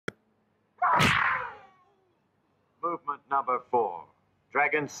number 4.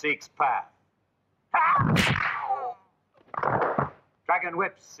 Dragon seeks path. Dragon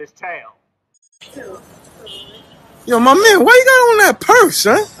whips his tail. Yo, my man, why you got on that purse,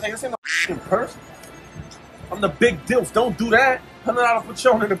 huh? Hey, this ain't no purse. I'm the big dilf. Don't do that. $100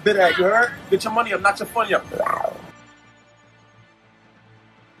 Patron in the bid at, you heard? Get your money up, not your funny up.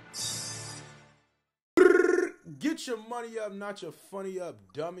 Get your money up, not your funny up,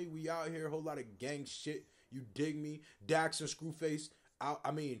 dummy. We out here, whole lot of gang shit. You dig me? Dax and Screwface out.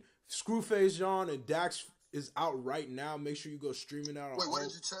 I mean, Screwface, John, and Dax is out right now. Make sure you go streaming out. Wait, what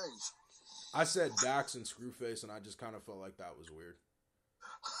did you change? I said Dax and Screwface, and I just kind of felt like that was weird.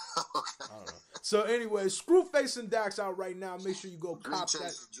 Okay. I don't know. So anyway, Screwface and Dax out right now. Make sure you go cop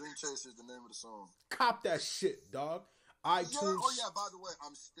that. Dream Chaser is the name of the song. Cop that shit, dog. iTunes. Yeah, oh yeah, by the way,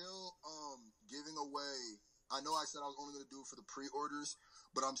 I'm still giving away. I know I said I was only going to do it for the pre-orders,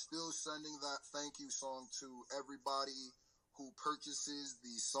 but I'm still sending that thank you song to everybody who purchases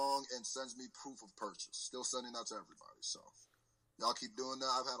the song and sends me proof of purchase. Still sending that to everybody. So y'all keep doing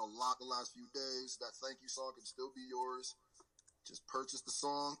that. I've had a lot the last few days. That thank you song can still be yours. Just purchase the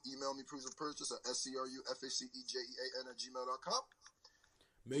song. Email me proof of purchase at scrufacejean@gmail.com.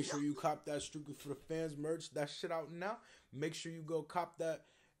 Make sure you cop that Strictly for the Fans merch. That shit out now. Make sure you go cop that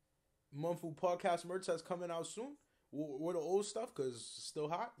MUNFU podcast merch that's coming out soon. With the old stuff, because it's still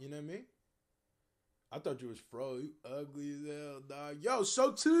hot. You know what I mean? I thought you was fro. You ugly as hell, dog. Yo,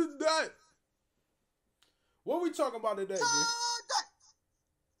 so today, what we talking about today, man?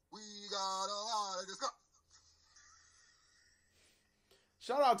 We got a lot of discuss.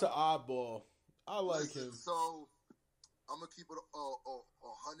 Shout out to Oddball. I like him. So I'm gonna keep it a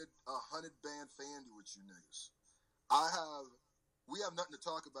hundred band fandy with you niggas. We have nothing to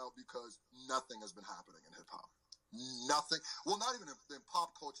talk about because nothing has been happening in hip hop. Nothing. Well, not even in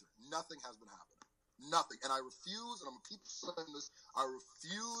pop culture. Nothing has been happening. Nothing. And I refuse, and I'm gonna keep saying this. I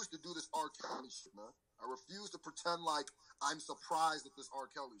refuse to do this R. Kelly shit, man. I refuse to pretend like I'm surprised at this R.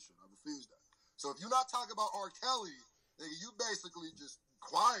 Kelly shit. I refuse that. So if you're not talking about R. Kelly, nigga, you basically just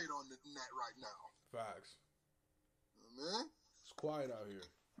quiet on the net right now. Facts. You know what I mean? It's quiet out here.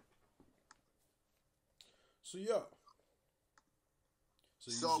 So, yo.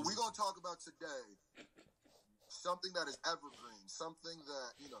 So we're going to talk about today something that is evergreen, something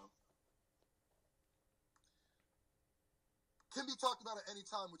that, can be talked about at any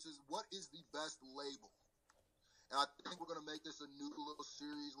time, which is what is the best label? And I think we're going to make this a new little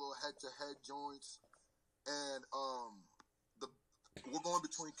series, little head-to-head joints. And we're going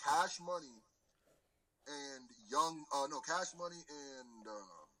between Cash Money and Cash Money and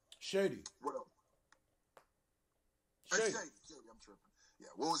Shady. What else? Shady. Shady, I'm tripping. Yeah,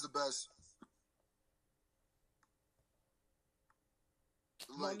 what was the best?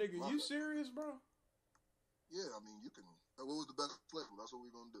 My nigga, you serious, bro? Yeah, I mean, you can. What was the best label? That's what we're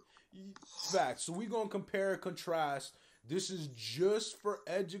gonna do. Facts. So we're gonna compare and contrast. This is just for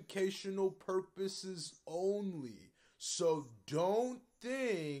educational purposes only. So don't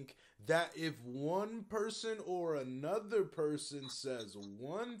think that if one person or another person says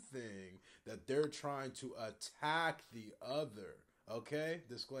one thing, that they're trying to attack the other. Okay?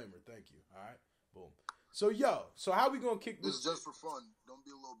 Disclaimer. Thank you. All right? Boom. So how we gonna kick this? This is just for fun. Don't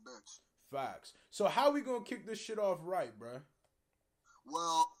be a little bitch. Facts. So how we gonna kick this shit off right, bruh?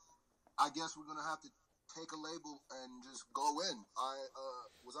 Well, I guess we're gonna have to take a label and just go in.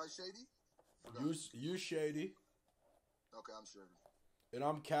 Was I Shady? You Shady. Okay, I'm Shady. And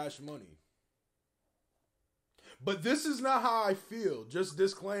I'm Cash Money. But this is not how I feel. Just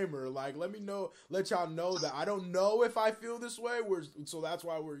disclaimer. Like, let y'all know that I don't know if I feel this way. So that's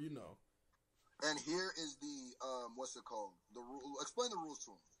why we're. And here is the, what's it called? Explain the rules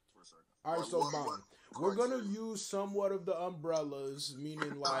to them for a second. All right, so we're going to use somewhat of the umbrellas,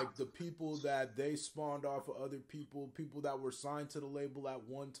 meaning like the people that they spawned off of other people that were signed to the label at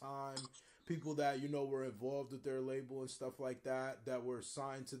one time, people that, were involved with their label and stuff like that were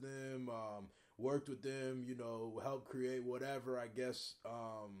signed to them, worked with them, helped create whatever, I guess.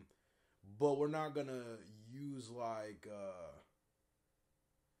 But we're not going to use like,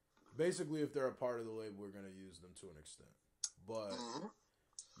 basically if they're a part of the label, we're going to use them to an extent. But,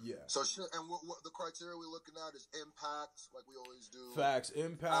 yeah. So, and what the criteria we're looking at is impact, like we always do. Facts,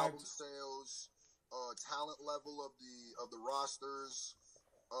 impact. Album sales, talent level of the rosters,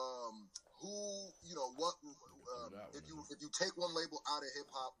 if you take one label out of hip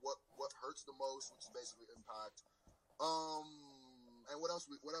hop, what hurts the most, which is basically impact. And whatever else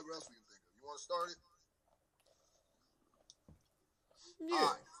we can think of. You want to start it? Yeah.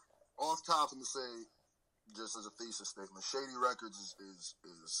 All right. Off top, I'm gonna say, just as a thesis statement, Shady Records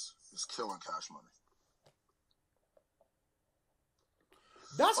is killing Cash Money.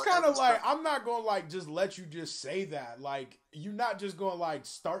 That's Or kind of every like, step- I'm not gonna like just let you just say that. Like, you're not just gonna like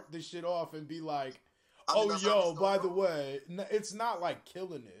start this shit off and be like, I mean, oh, that's how yo, we by start the off. way, it's not like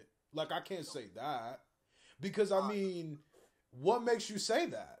killing it. Like, I can't say that. Because, I mean, what makes you say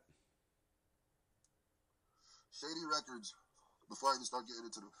that? Shady Records, before I even start getting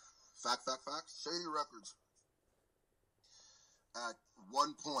into the facts, Shady Records at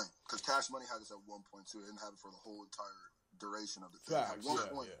one point, because Cash Money had this at one point too, it didn't have it for the whole entire duration of the thing. Facts, At one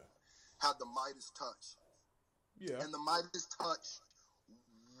point, had the Midas touch. Yeah. And the Midas touch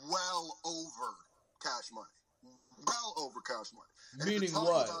well over Cash Money. Well over Cash Money. And if Meaning you're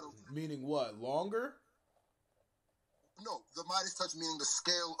talking what? about Meaning what? Longer? no, the Midas touch meaning the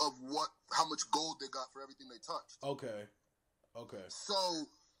scale of how much gold they got for everything they touched. Okay. So,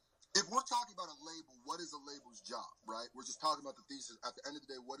 if we're talking about a label, what is a label's job, right? We're just talking about the thesis. At the end of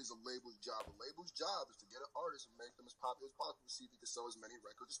the day, what is a label's job? A label's job is to get an artist and make them as popular as possible, see if he can sell as many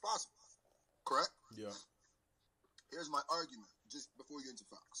records as possible. Correct? Yeah. Here's my argument, just before we get into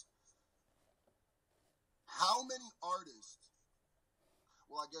facts. How many artists?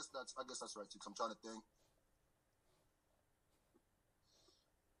 Well, I guess that's right too. Cause I'm trying to think.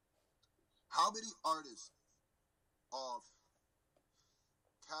 How many artists off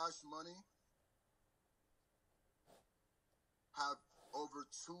Cash Money have over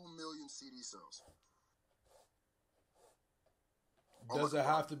 2 million CD sales? Does it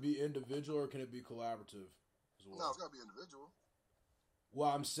have to be individual or can it be collaborative as well? No, it's got to be individual. Well,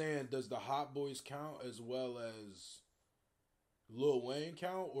 I'm saying, does the Hot Boys count as well as Lil Wayne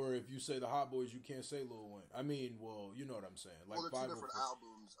count? Or if you say the Hot Boys, you can't say Lil Wayne. I mean, well, you know what I'm saying. Like, Well, they're two different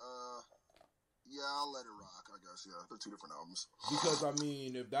albums. Yeah, I'll let it rock, I guess. Yeah, they're two different albums. Because, I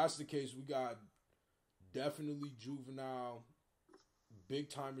mean, if that's the case, we got definitely Juvenile. Big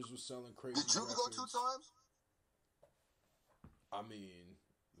Timers was selling crazy Did Juvie go 2 times? I mean,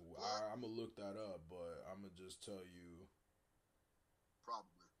 I'm going to look that up, but I'm going to just tell you. Probably.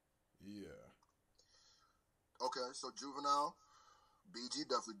 Yeah. Okay, so Juvenile, BG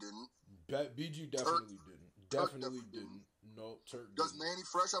definitely didn't. BG definitely didn't. Definitely didn't. No, Turk Does didn't. Manny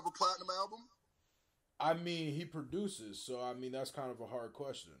Fresh have a platinum album? I mean, he produces, so I mean, that's kind of a hard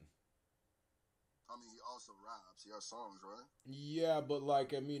question. I mean, he also raps. He has songs, right? Yeah, but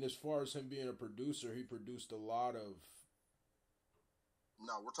like, I mean, as far as him being a producer, he produced a lot of.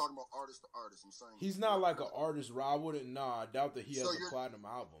 No, we're talking about artist to artist. I'm saying He's not like an artist. I wouldn't. Nah, I doubt that he has a platinum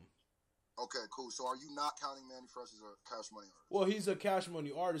album. Okay, cool. So are you not counting Manny Fresh as a Cash Money artist? Well, he's a Cash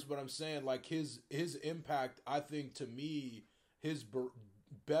Money artist, but I'm saying like his impact. I think to me, his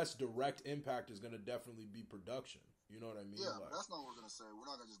best direct impact is going to definitely be production. You know what I mean? Yeah, like, but that's not what we're going to say. We're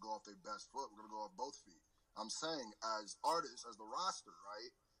not going to just go off their best foot. We're going to go off both feet. I'm saying as artists, as the roster,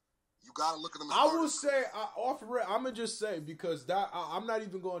 right? You got to look at them as I artists. will say, I'm going to just say, because I'm not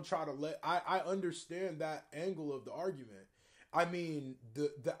even going to try to I understand that angle of the argument. I mean,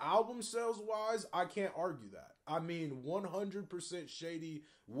 the album sales wise, I can't argue that. I mean, 100% Shady,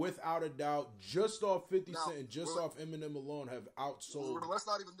 without a doubt, just off 50 Cent and just off Eminem alone have outsold. Let's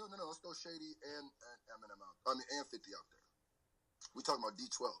not even do no. Let's throw Shady and Eminem out. I mean, and 50 out there. We talking about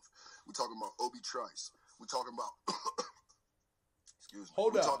D12. We talking about Obi Trice. We talking about. Excuse me.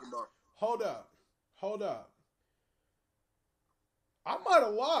 Hold up. I might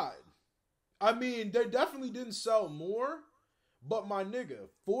have lied. I mean, they definitely didn't sell more. But my nigga,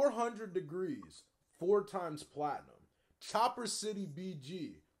 400 Degrees, 4 times platinum. Chopper City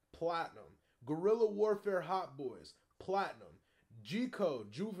BG, platinum. Guerrilla Warfare Hot Boys, platinum.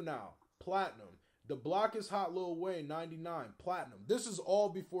 G-Code, Juvenile, platinum. The Block is Hot Lil Wayne, 99, platinum. This is all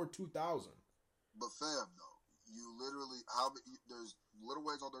before 2000. But fam, though, you literally, there's Lil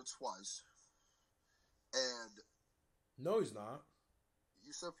Wayne's on there twice. And. No, he's not.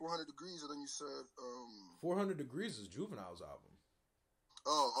 You said 400 Degrees, and then you said 400 Degrees is Juvenile's album.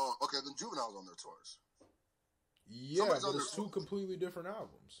 Oh, okay. Then Juvenile's on there twice. Yeah, but it's 2 completely different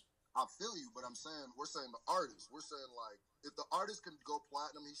albums. I feel you, but we're saying the artist. We're saying like, if the artist can go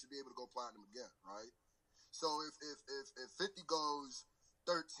platinum, he should be able to go platinum again, right? So if 50 goes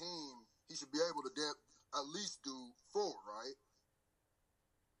 13, he should be able to at least do 4, right?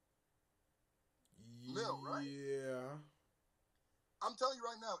 Right? Yeah. I'm telling you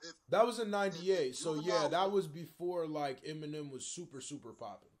right now, if that was in '98, so yeah, that was before like Eminem was super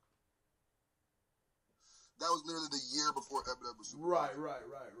popping. That was literally the year before Eminem was super right.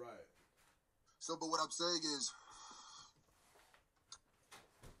 So, but what I'm saying is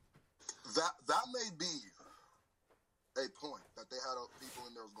that may be a point that they had people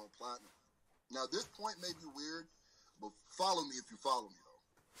in there was going platinum. Now, this point may be weird, but follow me if you follow me though.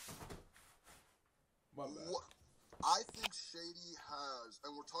 My bad. I think Shady has,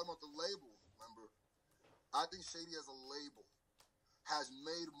 and we're talking about the label, remember? I think Shady as a label has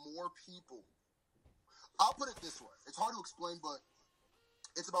made more people. I'll put it this way. It's hard to explain, but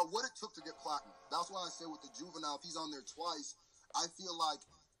it's about what it took to get platinum. That's why I say with the Juvenile, if he's on there twice, I feel like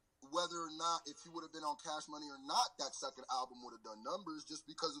whether or not, if he would have been on Cash Money or not, that second album would have done numbers just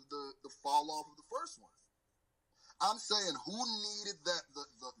because of the fall off of the first one. I'm saying who needed the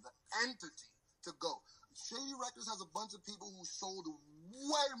entity to go? Shady Records has a bunch of people who sold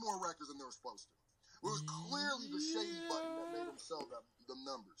way more records than they were supposed to. It was clearly the Shady button that made them sell them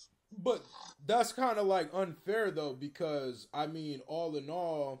numbers. But that's kind of like unfair though, because I mean, all in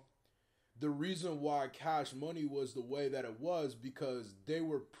all, the reason why Cash Money was the way that it was because they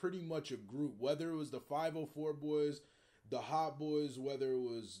were pretty much a group. Whether it was the 504 Boys, the Hot Boys, whether it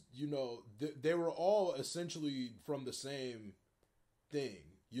was, you know, they were all essentially from the same thing.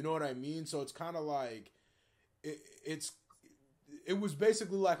 You know what I mean? So it's kind of like it was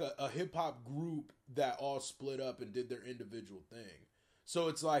basically like a hip hop group that all split up and did their individual thing. So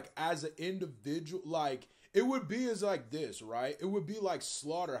it's like as an individual, like it would be as like this, right? It would be like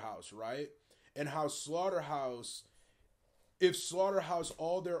Slaughterhouse, right? And how Slaughterhouse, if Slaughterhouse,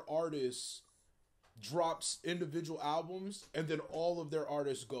 all their artists drops individual albums and then all of their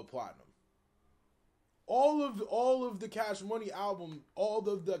artists go platinum. All of the Cash Money album, all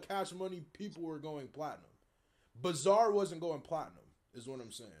of the Cash Money people were going platinum. Bizarre wasn't going platinum, is what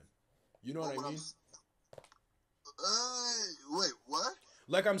I'm saying. You know what I mean? Wait, what?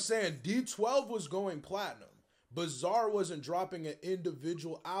 Like I'm saying, D12 was going platinum. Bizarre wasn't dropping an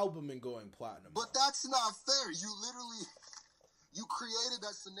individual album and going platinum. But that's not fair. You created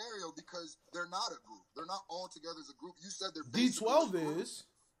that scenario because they're not a group. They're not all together as a group. You said they're D12 is.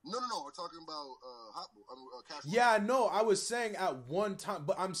 No. We're talking about Cash Money. Yeah, no, I was saying at one time,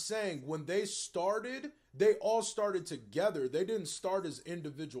 but I'm saying when they started, they all started together. They didn't start as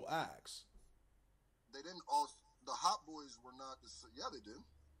individual acts. They didn't all. The Hot Boys were not the. Yeah, they did.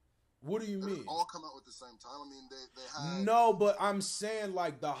 What do you They mean? didn't all come out at the same time. I mean, they had. No, but I'm saying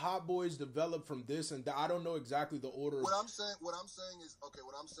like the Hot Boys developed from this and that. I don't know exactly the order. What I'm saying is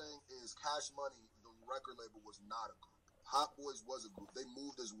Cash Money, the record label, was not a group. Hot Boys was a group. They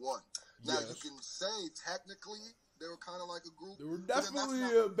moved as one. Now Yes. you can say technically they were kind of like a group. They were definitely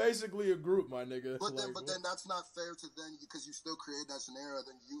basically a group, my nigga. But like, then that's not fair to then because you still create that scenario,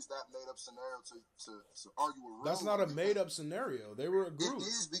 then use that made up scenario to argue a real. That's not a made up scenario. They were a group. It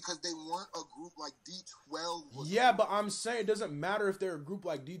is because they weren't a group like D12 was. Yeah, but I'm saying it doesn't matter if they're a group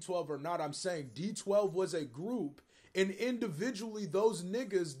like D12 or not. I'm saying D12 was a group, and individually those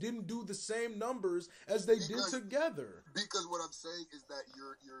niggas didn't do the same numbers as they did together. Because what I'm saying is that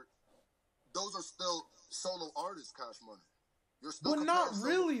those are still solo artists, Cash Money. You're still But not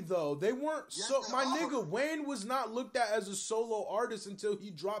really though. They weren't. Yes, they My are. nigga Wayne was not looked at as a solo artist until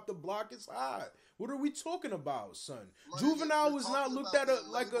he dropped The Block Is Hot. What are we talking about, son? My Juvenile nigga, was you're not talking looked about at the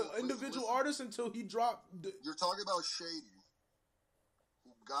like an label. individual Listen. artist until he dropped. You're talking about Shady,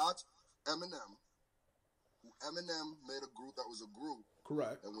 who got Eminem, who Eminem made a group that was a group.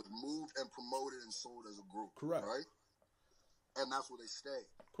 Correct. And was moved and promoted and sold as a group. Correct. Right? And that's where they stayed.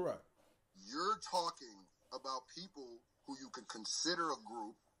 Correct. You're talking about people who you could consider a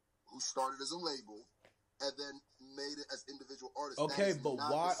group who started as a label and then made it as individual artists. Okay, but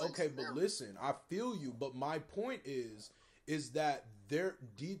why? Okay, but listen, I feel you. But my point is that their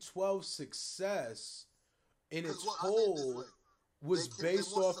D12 success in its whole was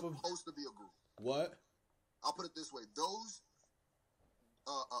based off of supposed to be a group. What? I'll put it this way: those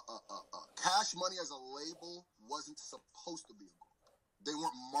Cash Money as a label wasn't supposed to be a group. They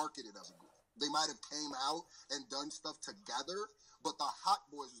weren't marketed as a group. They might have came out and done stuff together, but the Hot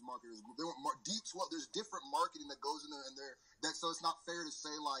Boys was marketed as a group. They weren't D12. There's different marketing that goes in there, and so it's not fair to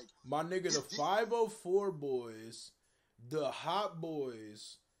say like my nigga, the 504 Boys, the Hot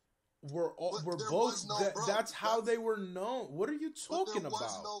Boys were both. That's how they were known. What are you talking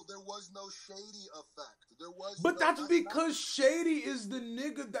about? There was no Shady effect. But that's because Shady is the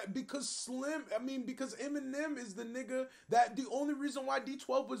nigga that because Eminem is the nigga that the only reason why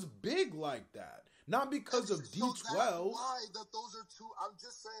D12 was big like that. Not because of D12. So that's why that those are two. I'm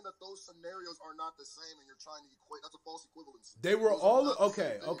just saying that those scenarios are not the same, and you're trying to equate. That's a false equivalency. They were all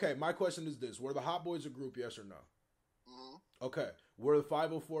okay. My question is this: were the Hot Boys a group? Yes or no? Mm-hmm. Okay. Were the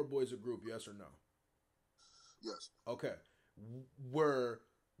 504 Boys a group? Yes or no? Yes. Okay. Were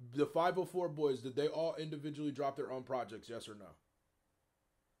the 504 Boys, did they all individually drop their own projects? Yes or no?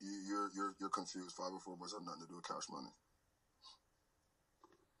 You're confused. 504 Boys have nothing to do with Cash Money.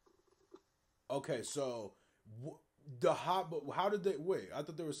 Okay, so how did they wait? I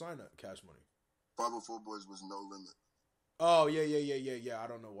thought they were signed at Cash Money. 504 Boys was No Limit. Oh, yeah. I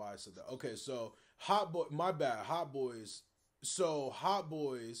don't know why I said that. Okay, so Hot Boy, my bad. Hot Boys. So Hot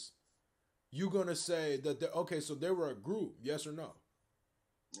Boys, you gonna say that? Okay, so they were a group, yes or no?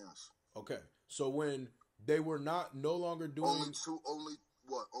 Yes. Okay, so when they were no longer doing only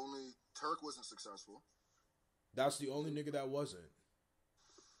Turk wasn't successful. That's the only nigga that wasn't.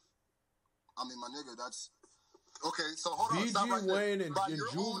 I mean, my nigga, that's okay. So hold on, BG Wayne and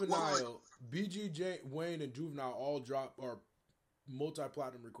Juvenile, BG Wayne and Juvenile all are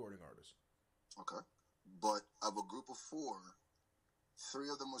multi-platinum recording artists. Okay, but of a group of 4, 3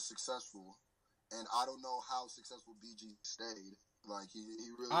 of them were successful, and I don't know how successful BG stayed. Like he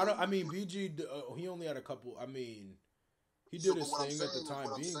really. I mean, BG. He only had a couple. I mean, he did his thing at the time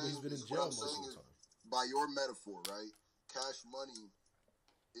being, but he's been in jail most of the time. By your metaphor, right? Cash Money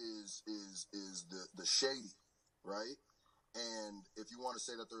is the Shady, right? And if you want to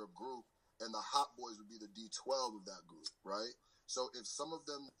say that they're a group, and the Hot Boys would be the D12 of that group, right? So if some of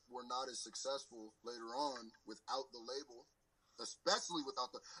them were not as successful later on without the label, especially without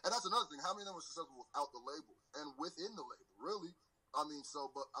and that's another thing, how many of them were successful without the label and within the label, really? I mean,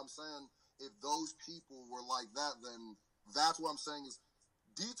 but I'm saying if those people were like that, then that's what I'm saying is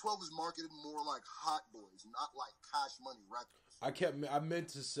D12 is marketed more like Hot Boys, not like Cash Money Records. I meant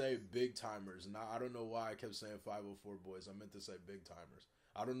to say Big Timers, and I don't know why I kept saying 504 Boys. I meant to say Big Timers.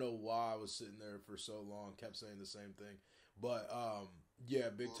 I don't know why I was sitting there for so long, kept saying the same thing. But,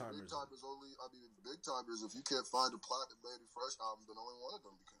 yeah, Big Timers. Big Timers, if you can't find a Platinum Baby Fresh album, then only one of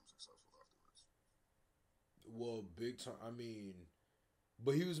them became successful afterwards. Well,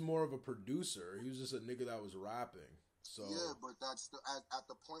 but he was more of a producer. He was just a nigga that was rapping. So yeah, but that's at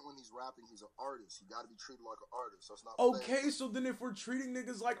the point when he's rapping, he's an artist. He got to be treated like an artist. That's not okay. Fair. So then, if we're treating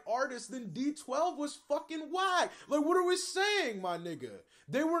niggas like artists, then D12 was fucking whack. Like, what are we saying, my nigga?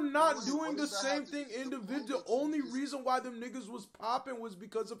 They were not doing the same thing individually. The only reason why them niggas was popping was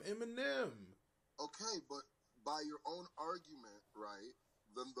because of Eminem. Okay, but by your own argument, right?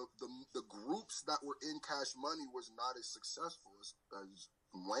 The groups that were in Cash Money was not as successful as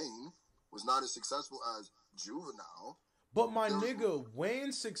Wayne, was not as successful as Juvenile. But my nigga,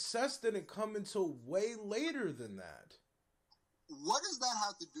 Wayne's success didn't come until way later than that. What does that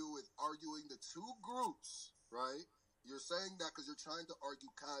have to do with arguing the two groups, right? You're saying that because you're trying to argue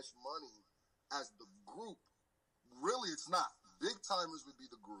Cash Money as the group. Really, it's not. Big Timers would be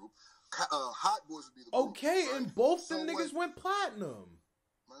the group. Hot Boys would be the group. Okay, right? And both them niggas went platinum.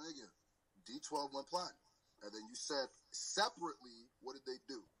 My nigga, D12 went platinum. And then you said separately, what did they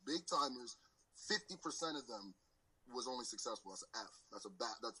do? Big Timers, 50% of them was only successful. That's an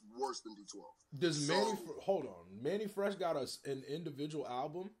F. That's worse than D12. Hold on. Manny Fresh got an individual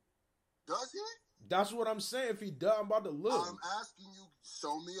album? Does he? That's what I'm saying. If he does, I'm about to look. I'm asking you,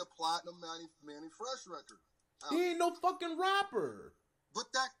 show me a platinum Manny Fresh record. He ain't no fucking rapper. But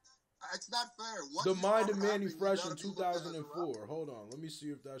it's not fair. The Mind of Manny Fresh in 2004. Hold on. Let me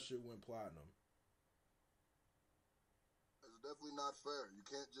see if that shit went platinum. Definitely not fair. You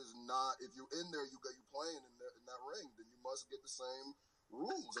can't just not. If you're in there, you playing in that ring, then you must get the same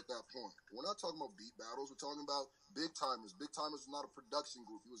rules at that point. We're not talking about beat battles. We're talking about Big Timers. Big Timers was not a production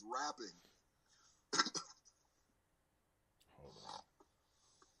group. He was rapping. Hold on.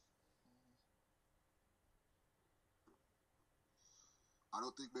 I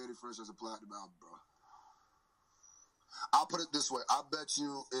don't think Manny Fresh has a platinum album, bro. I'll put it this way. I bet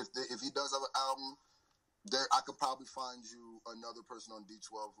you if he does have an album, I could probably find you another person on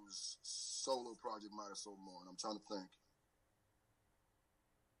D12 whose solo project might have sold more, and I'm trying to think.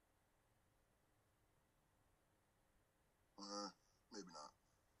 Maybe not.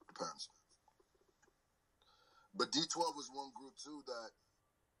 Depends. But D12 was one group too that.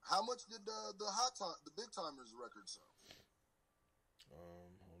 How much did the Big Timers record sell?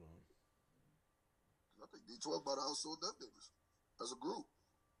 Hold on. I think D12 bought outsold them niggas as a group.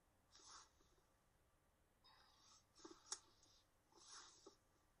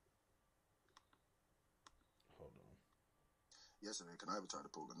 Yesterday, can I ever try to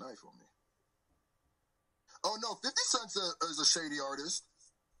pull a knife on me? Oh no, 50 Cent is a shady artist.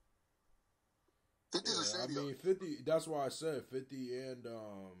 50 is a shady artist. 50. That's why I said 50 and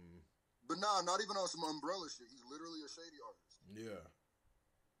But nah, not even on some umbrella shit. He's literally a shady artist. Yeah.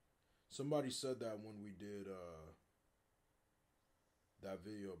 Somebody said that when we did that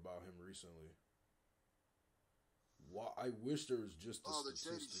video about him recently. I wish there was just a the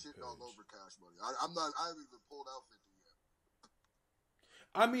shady shit page. All over Cash Money. I haven't even pulled out 50 yet.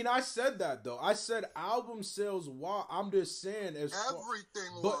 I mean, I said that though. I said album sales. I'm just saying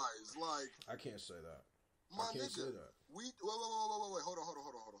everything wise, like I can't say that. I can't say that. Wait. Hold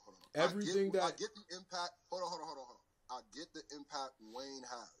on. everything I get the impact. Hold on. I get the impact Wayne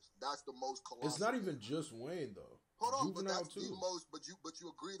has. That's the most colossal. It's not even just Wayne though. Hold on, Juvenile but that's too. the most. But you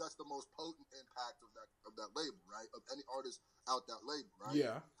agree that's the most potent impact of that label, right? Of any artist out that label, right?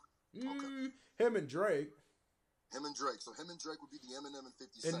 Yeah. Okay. Him and Drake. So him and Drake would be the Eminem and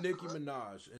 50 Cent. And Nicki correct? Minaj.